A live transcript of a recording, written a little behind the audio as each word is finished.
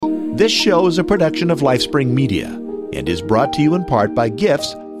This show is a production of LifeSpring Media and is brought to you in part by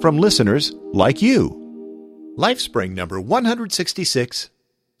gifts from listeners like you. LifeSpring number 166,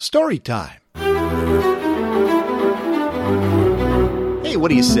 Story Time. Hey, what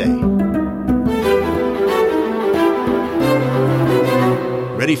do you say?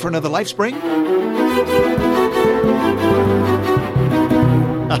 Ready for another LifeSpring?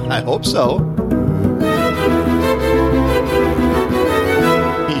 I hope so.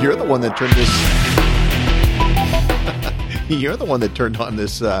 You're the one that turned this. You're the one that turned on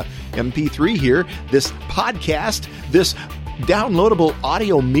this MP3 here, this podcast, this downloadable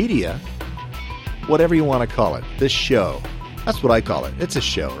audio media, whatever you want to call it, this show. That's what I call it. It's a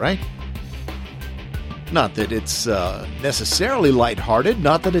show, right? Not that it's necessarily lighthearted,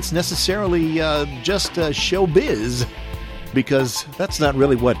 not that it's necessarily just showbiz, because that's not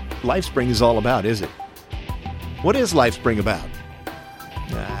really what LifeSpring is all about, is it? What is LifeSpring about?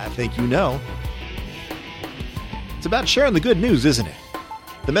 I think you know. It's about sharing the good news, isn't it?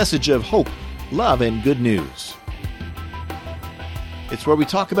 The message of hope, love, and good news. It's where we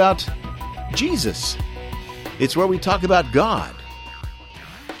talk about Jesus. It's where we talk about God.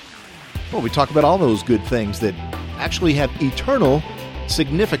 Well, we talk about all those good things that actually have eternal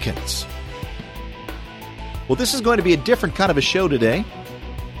significance. Well, this is going to be a different kind of a show today.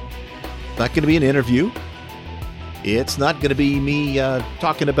 It's not going to be an interview. It's not going to be me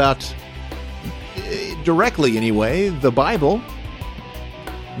talking about, directly anyway, the Bible.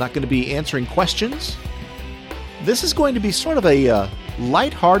 Not going to be answering questions. This is going to be sort of a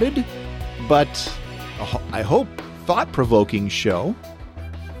lighthearted, but I hope thought-provoking show.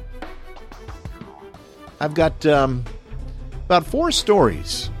 I've got about 4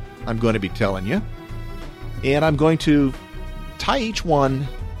 stories I'm going to be telling you, and I'm going to tie each one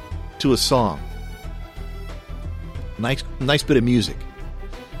to a song. Nice bit of music.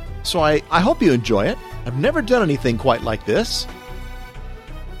 So I hope you enjoy it. I've never done anything quite like this.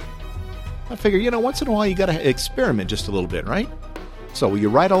 I figure, once in a while you got to experiment just a little bit, right? So will you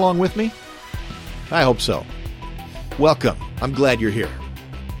ride along with me? I hope so. Welcome. I'm glad you're here.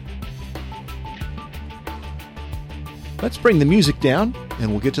 Let's bring the music down, and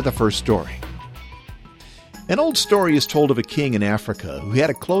we'll get to the first story. An old story is told of a king in Africa who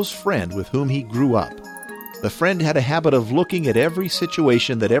had a close friend with whom he grew up. The friend had a habit of looking at every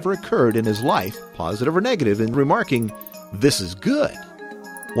situation that ever occurred in his life, positive or negative, and remarking, "This is good."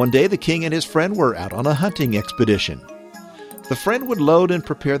 One day, the king and his friend were out on a hunting expedition. The friend would load and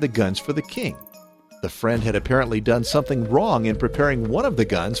prepare the guns for the king. The friend had apparently done something wrong in preparing one of the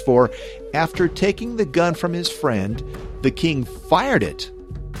guns, for after taking the gun from his friend, the king fired it,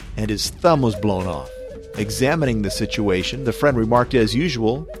 and his thumb was blown off. Examining the situation, the friend remarked as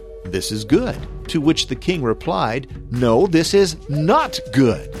usual, "This is good." To which the king replied, "No, this is not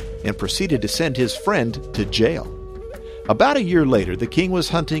good," and proceeded to send his friend to jail. About a year later, the king was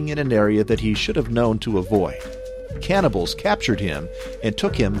hunting in an area that he should have known to avoid. Cannibals captured him and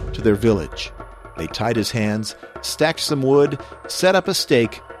took him to their village. They tied his hands, stacked some wood, set up a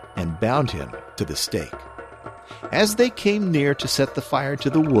stake, and bound him to the stake. As they came near to set the fire to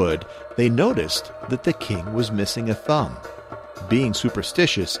the wood, they noticed that the king was missing a thumb. Being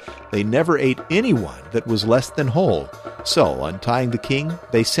superstitious, they never ate anyone that was less than whole, so untying the king,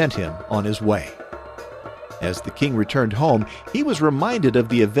 they sent him on his way. As the king returned home, he was reminded of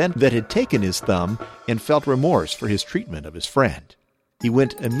the event that had taken his thumb and felt remorse for his treatment of his friend. He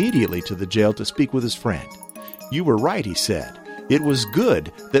went immediately to the jail to speak with his friend. "You were right," he said. "It was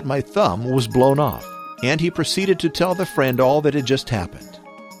good that my thumb was blown off." And he proceeded to tell the friend all that had just happened.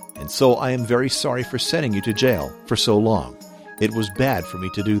 "And so I am very sorry for sending you to jail for so long. It was bad for me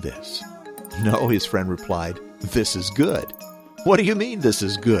to do this." "No," his friend replied, "this is good." "What do you mean this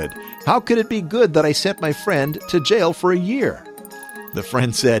is good? How could it be good that I sent my friend to jail for a year?" The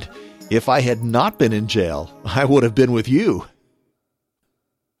friend said, "If I had not been in jail, I would have been with you."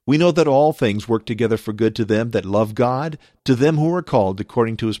 We know that all things work together for good to them that love God, to them who are called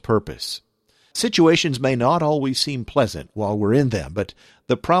according to his purpose. Situations may not always seem pleasant while we're in them, but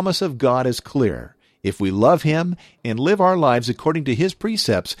the promise of God is clear. If we love him and live our lives according to his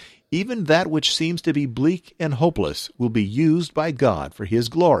precepts, even that which seems to be bleak and hopeless will be used by God for his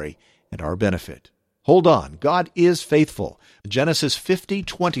glory and our benefit. Hold on, God is faithful. Genesis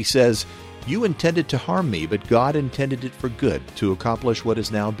 50:20 says, "You intended to harm me, but God intended it for good to accomplish what is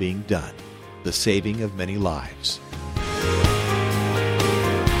now being done, the saving of many lives."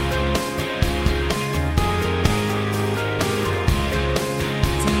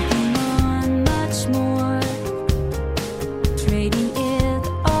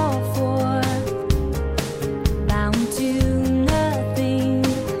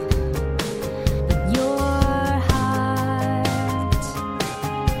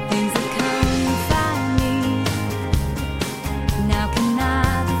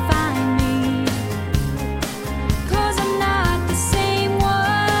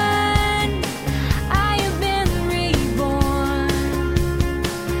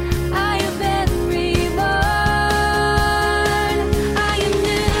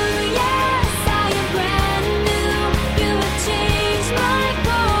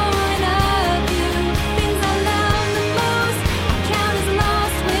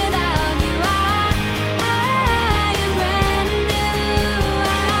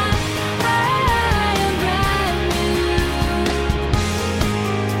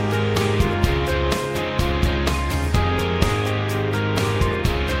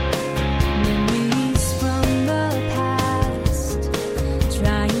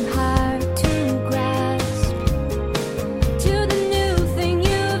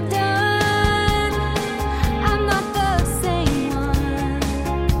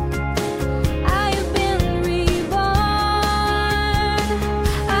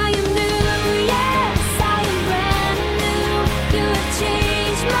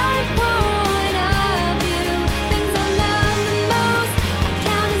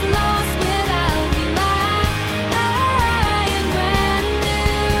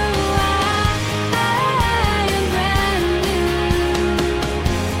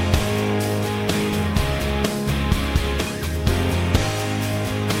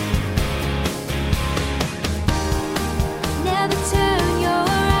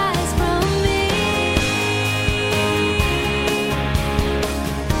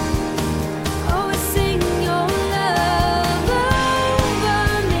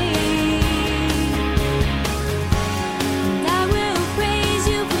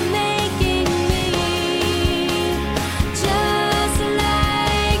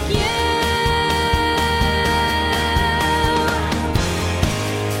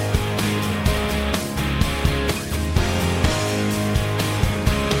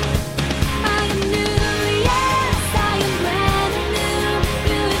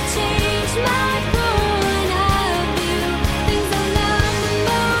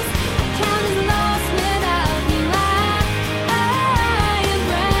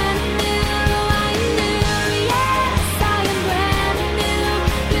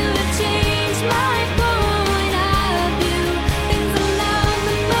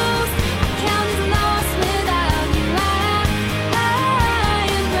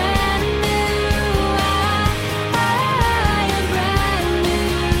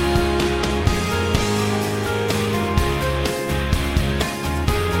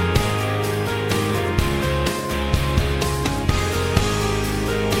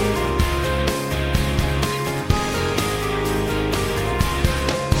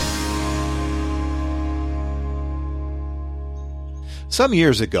 Some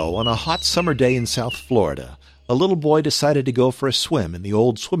years ago, on a hot summer day in South Florida, a little boy decided to go for a swim in the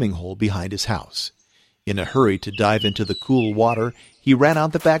old swimming hole behind his house. In a hurry to dive into the cool water, he ran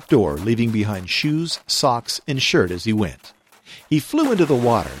out the back door, leaving behind shoes, socks, and shirt as he went. He flew into the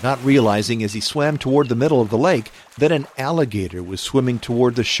water, not realizing as he swam toward the middle of the lake that an alligator was swimming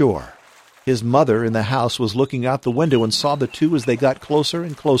toward the shore. His mother in the house was looking out the window and saw the two as they got closer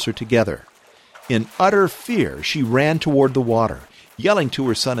and closer together. In utter fear, she ran toward the water, yelling to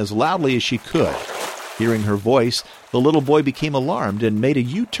her son as loudly as she could. Hearing her voice, the little boy became alarmed and made a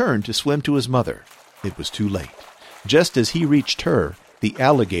U-turn to swim to his mother. It was too late. Just as he reached her, the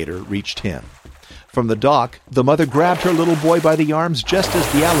alligator reached him. From the dock, the mother grabbed her little boy by the arms just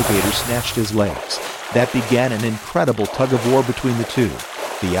as the alligator snatched his legs. That began an incredible tug-of-war between the two.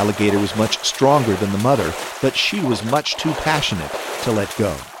 The alligator was much stronger than the mother, but she was much too passionate to let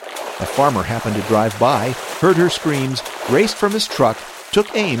go. A farmer happened to drive by, heard her screams, raced from his truck,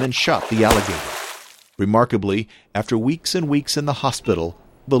 took aim, and shot the alligator. Remarkably, after weeks and weeks in the hospital,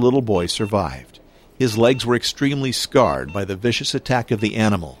 the little boy survived. His legs were extremely scarred by the vicious attack of the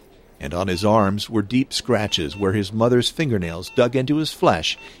animal, and on his arms were deep scratches where his mother's fingernails dug into his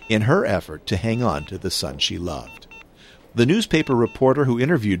flesh in her effort to hang on to the son she loved. The newspaper reporter who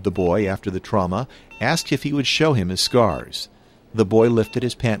interviewed the boy after the trauma asked if he would show him his scars. The boy lifted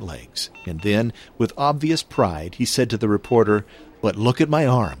his pant legs, and then, with obvious pride, he said to the reporter, "But look at my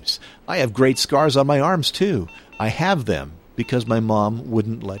arms. I have great scars on my arms, too. I have them because my mom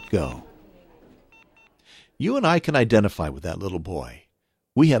wouldn't let go." You and I can identify with that little boy.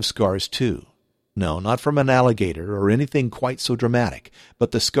 We have scars, too. No, not from an alligator or anything quite so dramatic,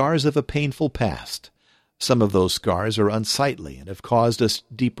 but the scars of a painful past. Some of those scars are unsightly and have caused us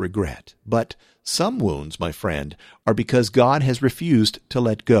deep regret. But some wounds, my friend, are because God has refused to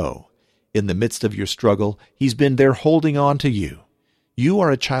let go. In the midst of your struggle, He's been there holding on to you. You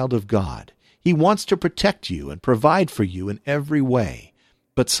are a child of God. He wants to protect you and provide for you in every way.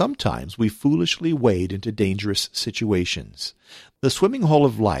 But sometimes we foolishly wade into dangerous situations. The swimming hole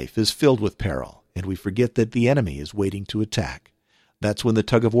of life is filled with peril, and we forget that the enemy is waiting to attack. That's when the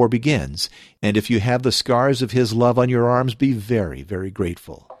tug-of-war begins, and if you have the scars of His love on your arms, be very, very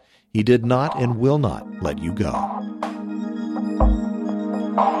grateful. He did not and will not let you go. I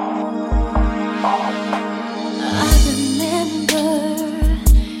remember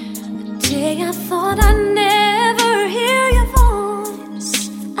the day I thought I'd never hear your voice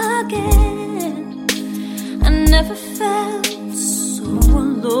again. I never felt so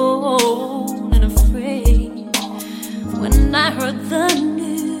alone and afraid when I heard the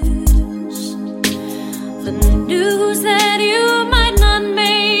news that you might not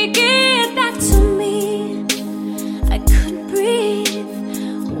make it back to me. I couldn't breathe,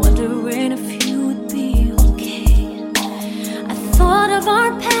 wondering if you would be okay. I thought of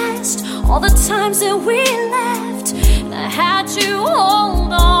our past, all the times that we left, and I had to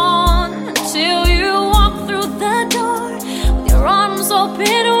hold on until you walked through the door with your arms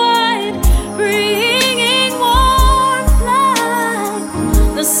open wide, bringing warmth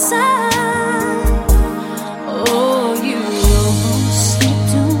like the sun.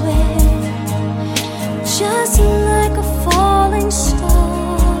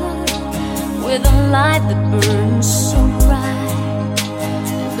 With a light that burns so bright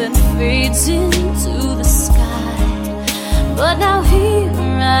and then fades into the sky. But now here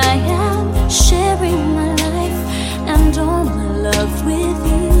I am, sharing my life and all my love with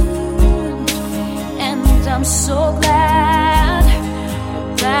you. And I'm so glad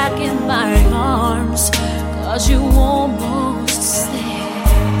you're back in my arms, 'cause you almost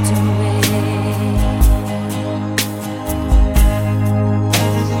slipped away.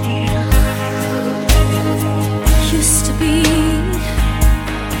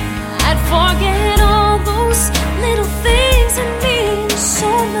 I'd forget all those little things that mean so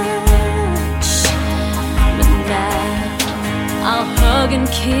much, but now I'll hug and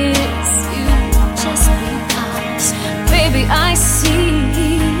kiss you just because, baby, I see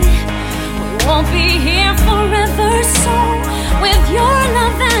we won't be here forever. So with your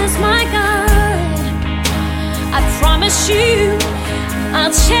love as my guide, I promise you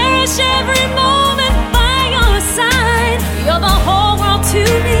I'll cherish every moment by your side. You're the whole world to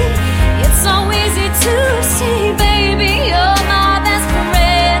me. It's so easy to see, baby, you're my best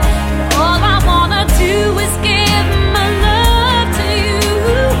friend. All I wanna do is give my love to you,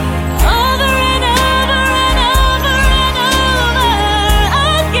 over and over and over and over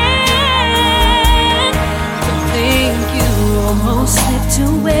again. To think you almost slipped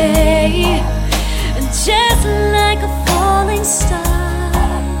away, just like a falling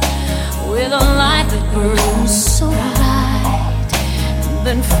star, with a light that burns so bright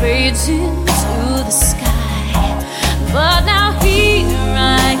fades into the sky. But now here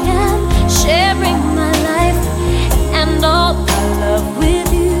I am, sharing my life and all my love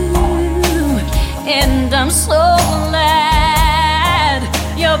with you. And I'm so glad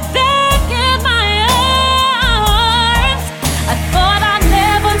you're back in my arms. I thought I'd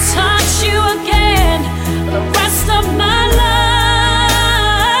never touch you again for the rest of my life.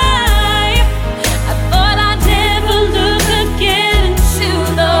 I thought I'd never look again into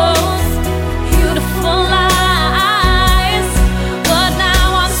those beautiful eyes. But now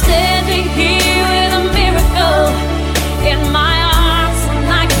I'm standing here with a miracle in my arms, and I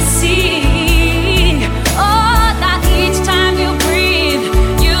can see. Oh, now each time you breathe,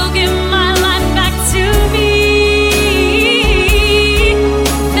 you give my life back to me.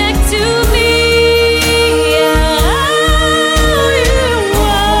 Back to me. Oh, you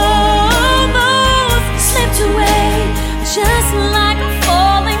almost slipped away, just like a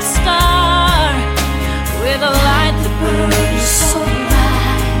falling star, with a light that burns so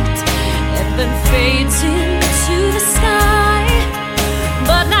bright and then fades into the sky.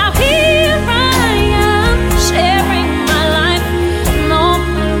 But now here I am, sharing my life and all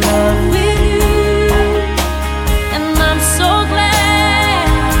my love with you. And I'm so glad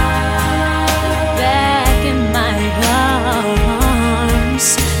you're back in my arms.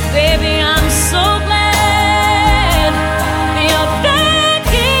 Baby, I'm so glad you're back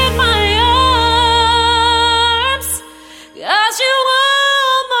in my arms. 'Cause you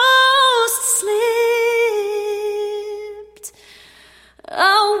almost slipped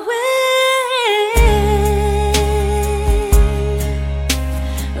away.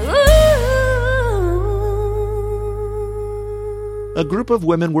 Ooh. A group of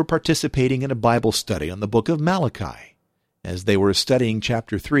women were participating in a Bible study on the book of Malachi. As they were studying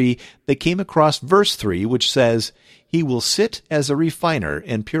chapter 3, they came across verse 3, which says, "He will sit as a refiner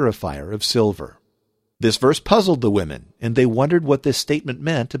and purifier of silver." This verse puzzled the women, and they wondered what this statement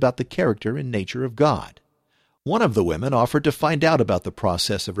meant about the character and nature of God. One of the women offered to find out about the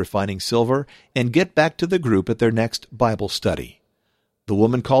process of refining silver and get back to the group at their next Bible study. The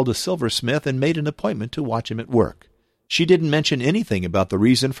woman called a silversmith and made an appointment to watch him at work. She didn't mention anything about the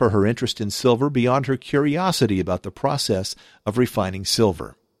reason for her interest in silver beyond her curiosity about the process of refining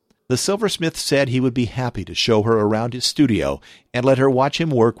silver. The silversmith said he would be happy to show her around his studio and let her watch him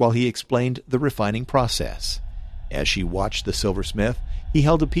work while he explained the refining process. As she watched the silversmith, he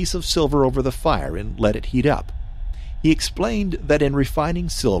held a piece of silver over the fire and let it heat up. He explained that in refining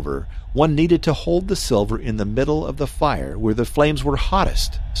silver, one needed to hold the silver in the middle of the fire where the flames were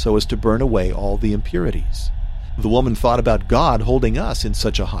hottest so as to burn away all the impurities. The woman thought about God holding us in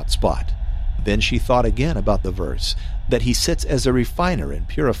such a hot spot. Then she thought again about the verse, that he sits as a refiner and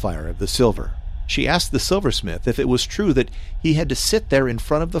purifier of the silver. She asked the silversmith if it was true that he had to sit there in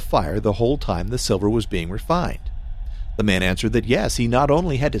front of the fire the whole time the silver was being refined. The man answered that yes, he not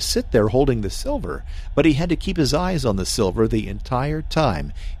only had to sit there holding the silver, but he had to keep his eyes on the silver the entire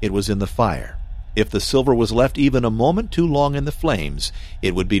time it was in the fire. If the silver was left even a moment too long in the flames,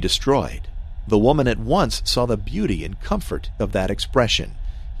 it would be destroyed. The woman at once saw the beauty and comfort of that expression,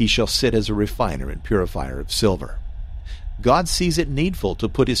 "He shall sit as a refiner and purifier of silver." God sees it needful to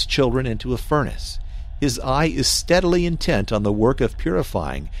put his children into a furnace. His eye is steadily intent on the work of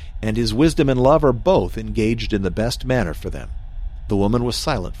purifying, and his wisdom and love are both engaged in the best manner for them. The woman was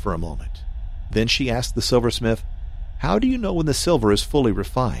silent for a moment. Then she asked the silversmith, "How do you know when the silver is fully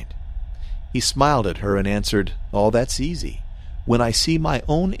refined?" He smiled at her and answered, "Oh, that's easy. When I see my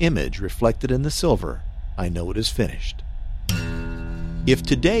own image reflected in the silver, I know it is finished." If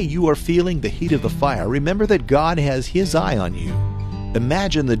today you are feeling the heat of the fire, remember that God has his eye on you.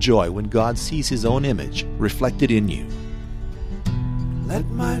 Imagine the joy when God sees his own image reflected in you. Let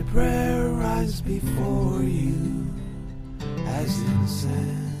my prayer rise before you as incense,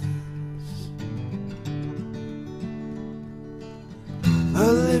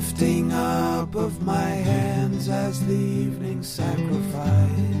 a lifting up of my hands as the evening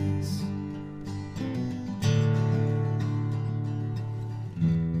sacrifice.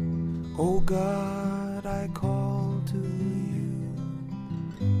 O God, I call to you.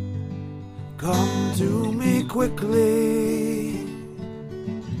 Come to me quickly.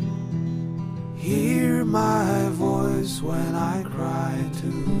 Hear my voice when I cry to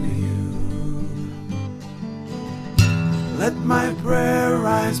you. Let my prayer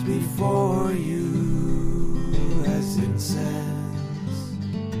rise before you as incense,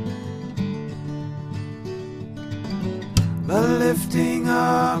 the lifting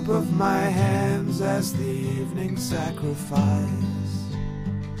up of my hands as the evening sacrifice.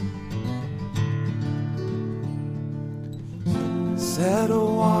 Set a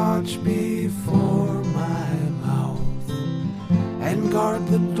watch before my mouth and guard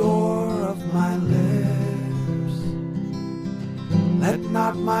the door of my lips. Let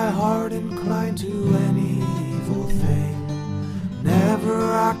not my heart incline to any evil thing, never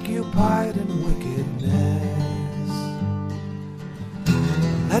occupied in wickedness.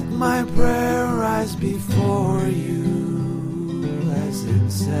 Let my prayer rise before you as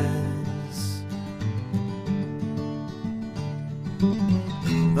incense,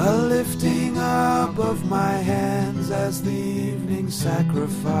 the lifting up of my hands as the evening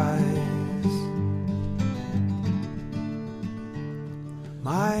sacrifice.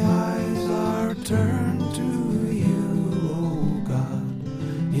 My eyes are turned to you, O God.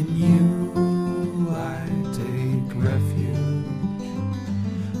 In you I take refuge.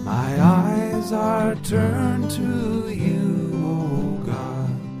 My eyes are turned to you, O God.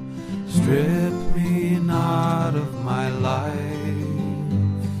 Strip me not of my life.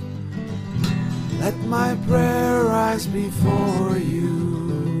 Let my prayer rise before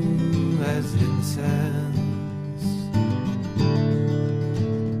you as incense,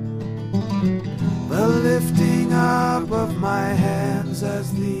 the lifting up of my hands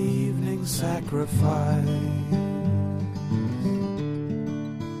as the evening sacrifice.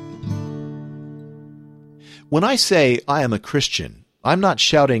 When I say I am a Christian, I'm not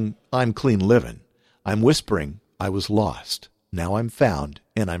shouting, I'm clean livin'. I'm whispering, I was lost. Now I'm found,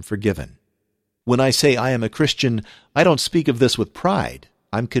 and I'm forgiven. When I say I am a Christian, I don't speak of this with pride.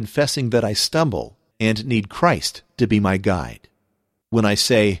 I'm confessing that I stumble and need Christ to be my guide. When I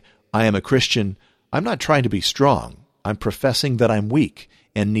say I am a Christian, I'm not trying to be strong. I'm professing that I'm weak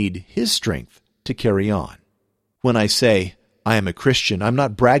and need His strength to carry on. When I say I am a Christian, I'm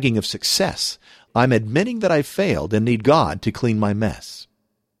not bragging of success. I'm admitting that I failed and need God to clean my mess.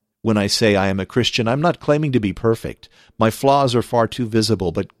 When I say I am a Christian, I'm not claiming to be perfect. My flaws are far too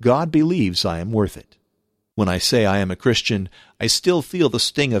visible, but God believes I am worth it. When I say I am a Christian, I still feel the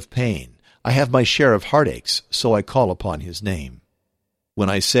sting of pain. I have my share of heartaches, so I call upon His name. When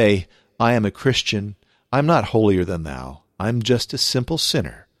I say I am a Christian, I'm not holier than thou. I'm just a simple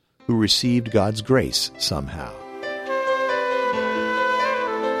sinner who received God's grace somehow.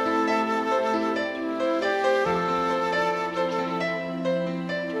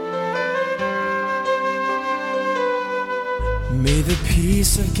 May the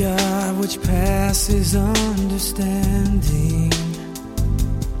peace of God which passes understanding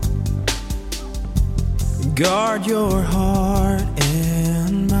guard your heart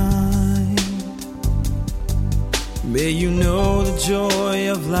and mind. May you know the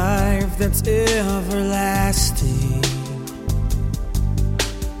joy of life that's everlasting,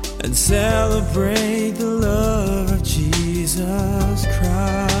 and celebrate the love of Jesus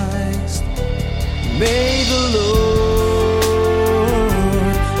Christ. May the Lord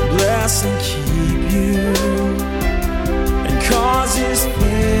bless and keep you, and cause His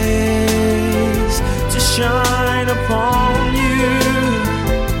face to shine upon you.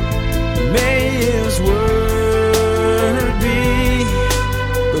 May His word be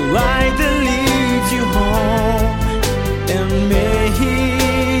the light that leads you home, and may He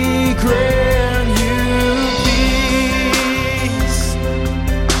grant you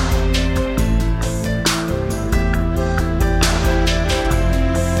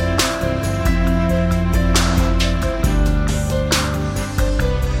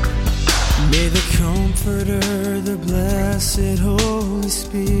Comforter, the blessed Holy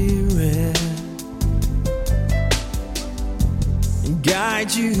Spirit,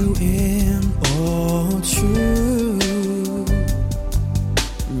 guide you in all truth.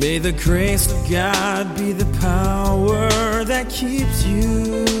 May the grace of God be the power that keeps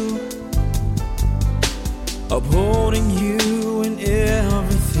you, upholding you in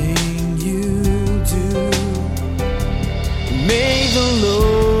everything you do. May the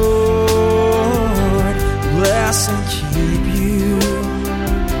Lord bless and keep you,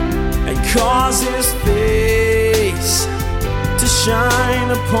 and cause His face to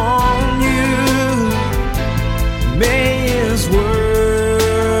shine upon you. May His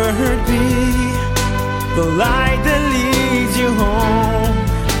word be the light that leads you home,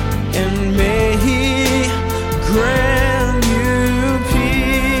 and may He grant you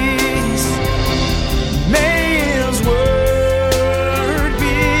peace. May His word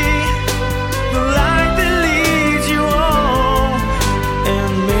be the light that leads you home,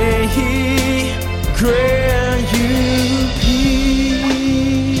 and may He grant you peace.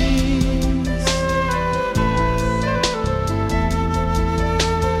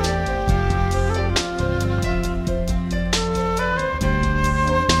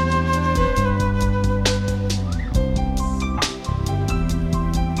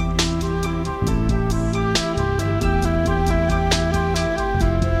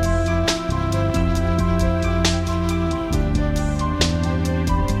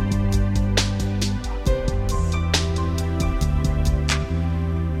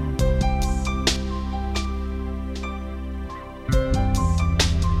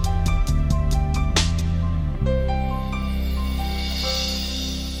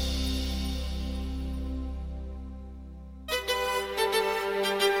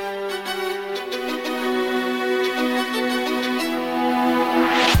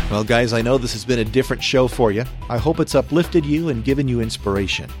 Well, guys, I know this has been a different show for you. I hope it's uplifted you and given you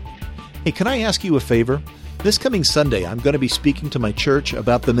inspiration. Hey, can I ask you a favor? This coming Sunday, I'm going to be speaking to my church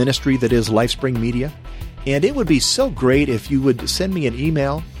about the ministry that is LifeSpring Media, and it would be so great if you would send me an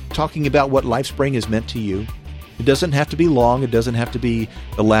email talking about what LifeSpring has meant to you. It doesn't have to be long, it doesn't have to be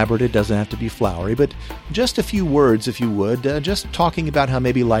elaborate, it doesn't have to be flowery, but just a few words, if you would, just talking about how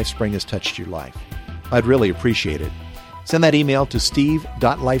maybe LifeSpring has touched your life. I'd really appreciate it. Send that email to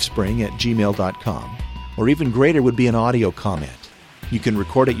steve.lifespring@gmail.com, or even greater would be an audio comment. You can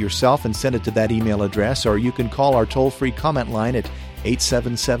record it yourself and send it to that email address, or you can call our toll-free comment line at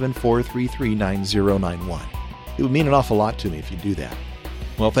 877-433-9091. It would mean an awful lot to me if you do that.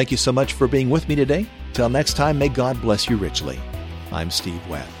 Well, thank you so much for being with me today. Till next time, may God bless you richly. I'm Steve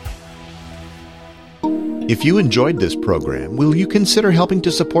Webb. If you enjoyed this program, will you consider helping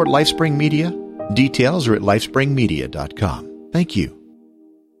to support LifeSpring Media? Details are at lifespringmedia.com. Thank you.